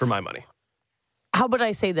sports for my money. How about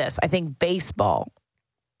I say this? I think baseball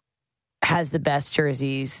has the best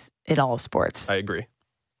jerseys in all of sports. I agree.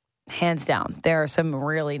 hands down. There are some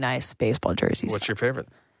really nice baseball jerseys. What's your favorite?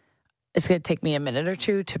 It's going to take me a minute or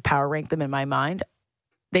two to power rank them in my mind.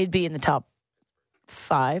 They'd be in the top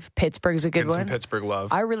 5. Pittsburgh's a good one. Some Pittsburgh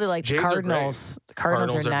love. I really like the Jays are Cardinals. great. The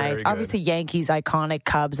Cardinals are nice. very good. Obviously, Yankees iconic,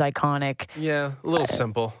 Cubs iconic. Yeah, a little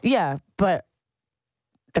simple. Yeah, but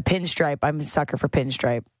the pinstripe, I'm a sucker for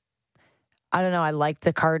pinstripe. I don't know. I like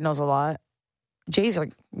the Cardinals a lot. Jays are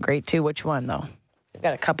great too. Which one though? I've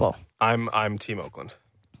got a couple. I'm Team Oakland.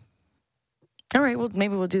 All right, well,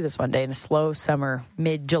 maybe we'll do this one day in a slow summer,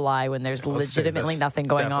 mid-July, when there's legitimately nothing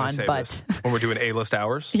going on. But when we're doing A-list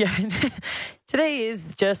hours. Yeah, today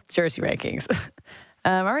is just jersey rankings.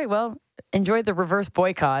 All right, well, enjoy the reverse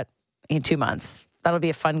boycott in 2 months. That'll be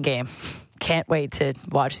a fun game. Can't wait to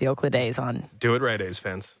watch the Oakland A's on. Do it right, A's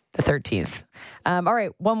fans. The 13th. All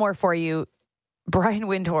right, one more for you. Brian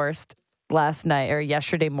Windhorst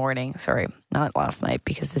yesterday morning. Sorry, not last night,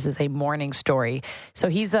 because this is a morning story. So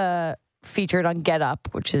he's featured on Get Up,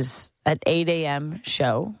 which is at 8 a.m.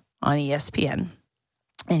 show on ESPN.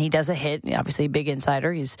 And he does a hit, obviously a big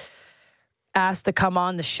insider. He's asked to come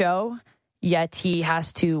on the show, yet he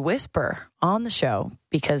has to whisper on the show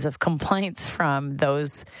because of complaints from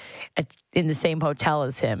those in the same hotel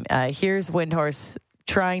as him. Here's Windhorst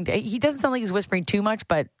he doesn't sound like he's whispering too much,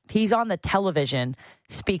 but he's on the television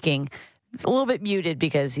speaking. It's a little bit muted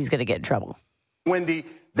because he's going to get in trouble. Wendy,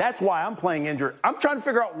 that's why I'm playing injured. I'm trying to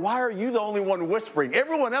figure out, why are you the only one whispering?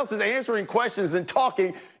 Everyone else is answering questions and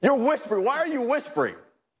talking. You're whispering. Why are you whispering?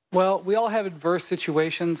 Well, we all have adverse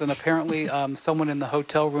situations, and apparently someone in the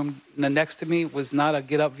hotel room next to me was not a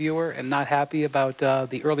Get Up viewer and not happy about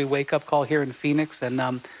the early wake-up call here in Phoenix. And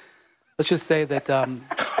let's just say that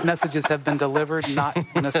messages have been delivered not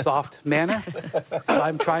in a soft manner.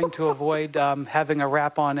 I'm trying to avoid having a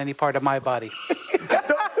rap on any part of my body.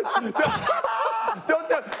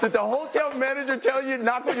 Did the hotel manager tell you,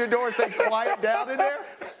 knock on your door and say, quiet down in there?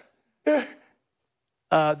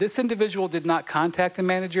 This individual did not contact the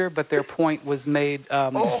manager, but their point was made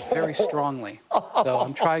very strongly. So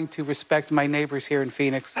I'm trying to respect my neighbors here in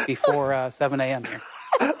Phoenix before 7 a.m. here.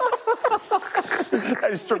 Tell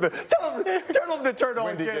them to turn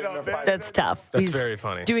on Get Up, man. That's tough. That's He's very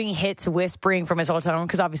funny. Doing hits, whispering from his hotel room,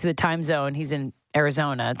 because obviously the time zone, he's in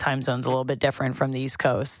Arizona. Time zone's a little bit different from the East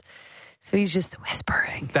Coast. So he's just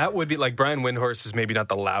whispering. That would be like Brian Windhorst is maybe not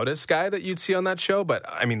the loudest guy that you'd see on that show, but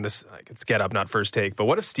I mean, it's Get Up, not First Take. But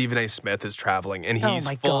what if Stephen A. Smith is traveling and he's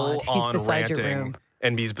full on ranting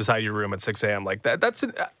and he's beside your room at 6 a.m. like that? That's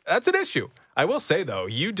an issue. I will say though,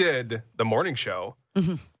 you did the morning show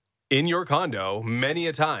in your condo many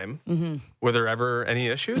a time. Mm-hmm. Were there ever any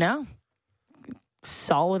issues? No.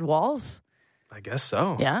 Solid walls. I guess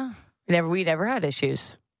so. Yeah. We never had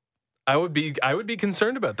issues. I would be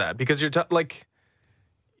concerned about that because you're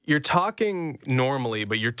talking normally,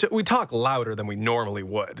 but we talk louder than we normally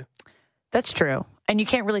would. That's true. And you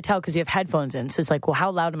can't really tell because you have headphones in. So it's like, well,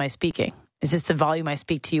 how loud am I speaking? Is this the volume I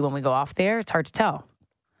speak to you when we go off there? It's hard to tell.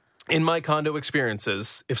 In my condo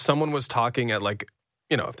experiences, if someone was talking at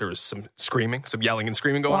if there was some screaming, some yelling and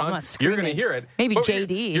screaming going on, you're going to hear it. Maybe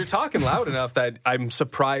JD. You're talking loud enough that I'm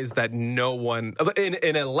surprised that no one,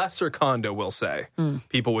 in a lesser condo, we'll say,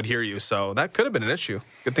 people would hear you. So that could have been an issue.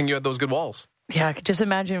 Good thing you had those good walls. Yeah, I could just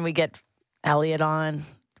imagine we get Elliot on,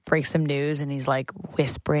 break some news, and he's like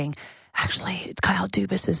whispering, actually, Kyle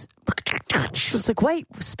Dubas is... She was like, wait,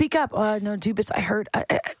 speak up. No, Dubas, I heard...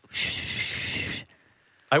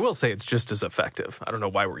 I will say it's just as effective. I don't know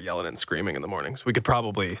why we're yelling and screaming in the mornings. We could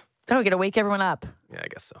probably... Oh, we got to wake everyone up. Yeah, I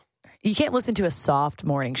guess so. You can't listen to a soft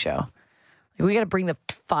morning show. We got to bring the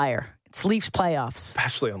fire. It's Leafs playoffs.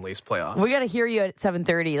 Especially on Leafs playoffs. We got to hear you at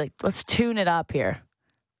 7:30. Like, let's tune it up here.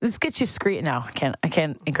 Let's get you screaming. No, I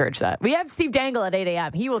can't encourage that. We have Steve Dangle at 8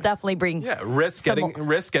 a.m. He will definitely bring... Yeah, risk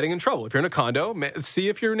getting in trouble. If you're in a condo, see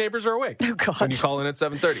if your neighbors are awake. Oh, God. When you call in at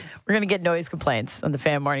 7:30. We're going to get noise complaints on the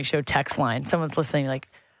Fan Morning Show text line. Someone's listening like,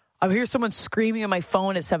 I hear someone screaming on my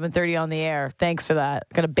phone at 7:30 on the air. Thanks for that.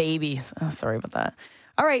 Got a baby. Oh, sorry about that.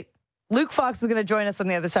 All right. Luke Fox is going to join us on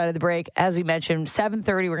the other side of the break. As we mentioned,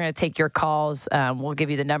 7:30, we're going to take your calls. We'll give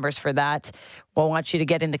you the numbers for that. We'll want you to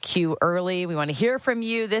get in the queue early. We want to hear from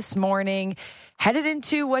you this morning. Headed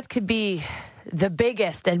into what could be the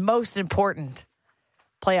biggest and most important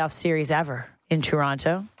playoff series ever in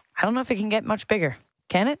Toronto. I don't know if it can get much bigger.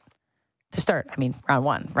 Can it? To start, I mean, round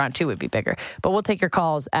one. Round two would be bigger. But we'll take your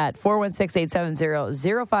calls at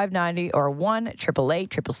 416-870-0590 or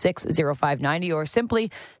 1-888-666-0590 or simply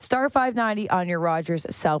star 590 on your Rogers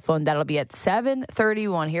cell phone. That'll be at 7:30. We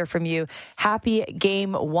want to hear from you. Happy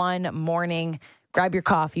Game 1 morning. Grab your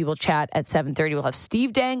coffee. We'll chat at 7:30. We'll have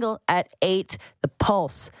Steve Dangle at 8, the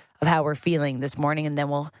pulse of how we're feeling this morning, and then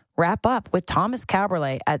we'll wrap up with Thomas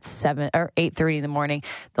Kaberle at 8:30 in the morning.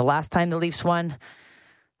 The last time the Leafs won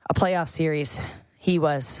a playoff series, he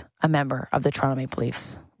was a member of the Toronto Maple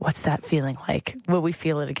Leafs. What's that feeling like? Will we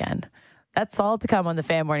feel it again? That's all to come on the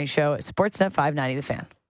Fan Morning Show. Sportsnet 590 The Fan.